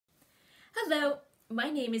Hello, my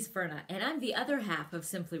name is Verna, and I'm the other half of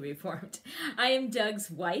Simply Reformed. I am Doug's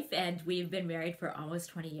wife, and we've been married for almost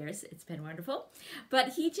 20 years. It's been wonderful.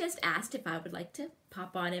 But he just asked if I would like to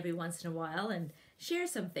pop on every once in a while and share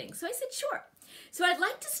some things. So I said, sure. So I'd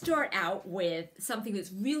like to start out with something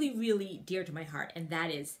that's really, really dear to my heart, and that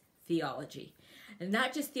is theology. And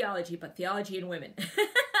not just theology, but theology in women.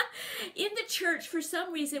 In the church, for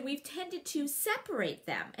some reason, we've tended to separate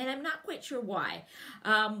them, and I'm not quite sure why.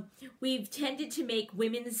 We've tended to make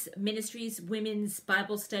women's ministries, women's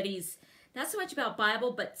Bible studies, not so much about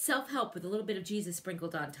Bible, but self-help with a little bit of Jesus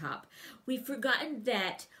sprinkled on top. We've forgotten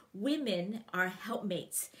that women are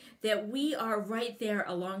helpmates, that we are right there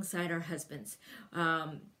alongside our husbands,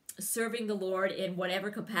 serving the Lord in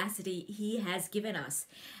whatever capacity He has given us.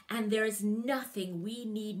 And there's nothing we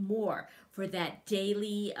need more for that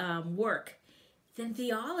daily work than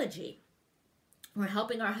theology. We're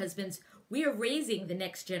helping our husbands. We are raising the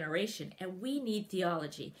next generation, and we need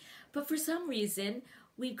theology. But for some reason,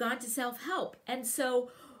 we've gone to self-help. And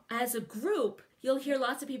so as a group, you'll hear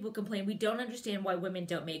lots of people complain, we don't understand why women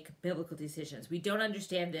don't make biblical decisions. We don't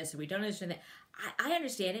understand this, or we don't understand that. I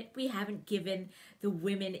understand it. We haven't given the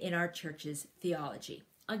women in our churches theology.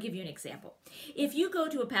 I'll give you an example. If you go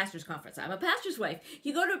to a pastor's conference, I'm a pastor's wife,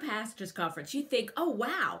 you go to a pastor's conference, you think, oh,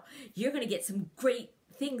 wow, you're going to get some great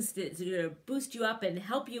things to boost you up and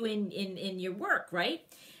help you in your work, right?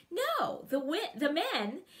 No, the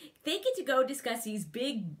men, they get to go discuss these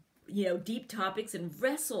big, deep topics and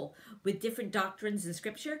wrestle with different doctrines in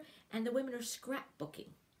Scripture, and the women are scrapbooking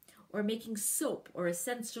or making soap or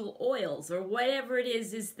essential oils or whatever it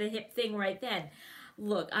is the hip thing right then.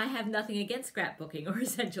 Look, I have nothing against scrapbooking or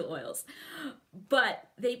essential oils, but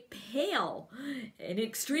they pale in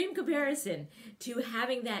extreme comparison to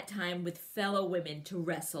having that time with fellow women to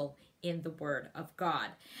wrestle in the Word of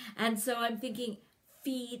God. And so I'm thinking,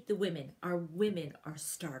 feed the women. Our women are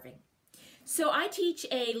starving. So I teach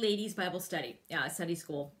a ladies' Bible study, Sunday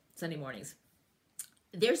school, Sunday mornings.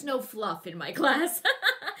 There's no fluff in my class.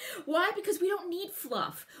 Why? Because we don't need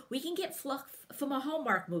fluff. We can get fluff from a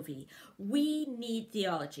Hallmark movie. We need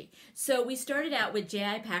theology. So we started out with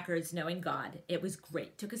J.I. Packer's Knowing God. It was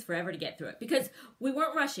great. Took us forever to get through it because we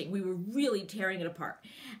weren't rushing. We were really tearing it apart.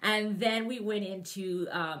 And then we went into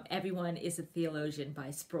Everyone is a Theologian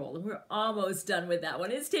by Sproul. And we're almost done with that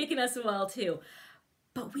one. It's taken us a while too.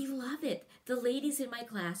 But we love it. The ladies in my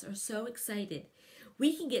class are so excited.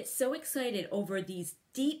 We can get so excited over these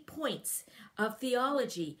deep points of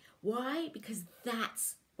theology. Why? Because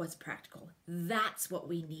that's what's practical. That's what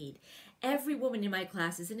we need. Every woman in my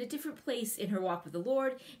class is in a different place in her walk with the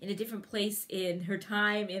Lord, in a different place in her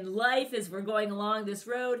time in life as we're going along this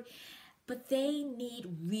road. But they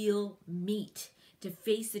need real meat to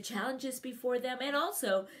face the challenges before them, and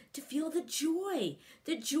also to feel the joy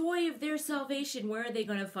of their salvation. Where are they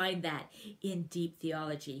going to find that? In deep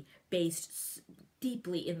theology, based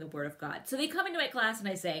deeply in the Word of God. So they come into my class and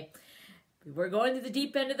I say, we're going to the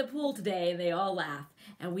deep end of the pool today, and they all laugh,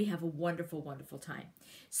 and we have a wonderful, wonderful time.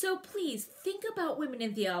 So please think about women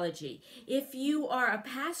in theology. If you are a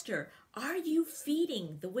pastor, are you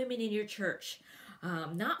feeding the women in your church?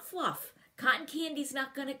 Not fluff. Cotton candy's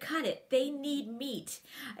not going to cut it. They need meat.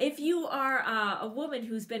 If you are a woman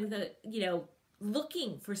who's been,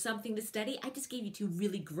 looking for something to study, I just gave you two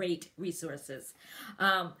really great resources.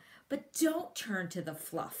 But don't turn to the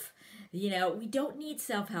fluff. We don't need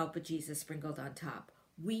self-help with Jesus sprinkled on top.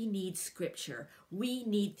 We need Scripture. We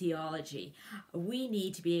need theology. We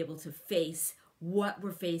need to be able to face what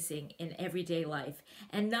we're facing in everyday life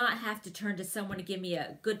and not have to turn to someone to give me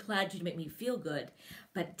a good platitude to make me feel good,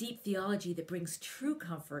 but deep theology that brings true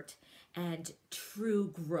comfort and true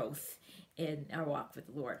growth in our walk with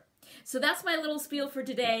the Lord. So that's my little spiel for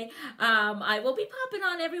today. I will be popping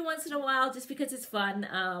on every once in a while just because it's fun.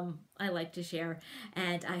 I like to share,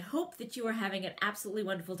 and I hope that you are having an absolutely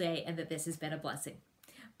wonderful day and that this has been a blessing.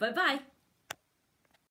 Bye-bye.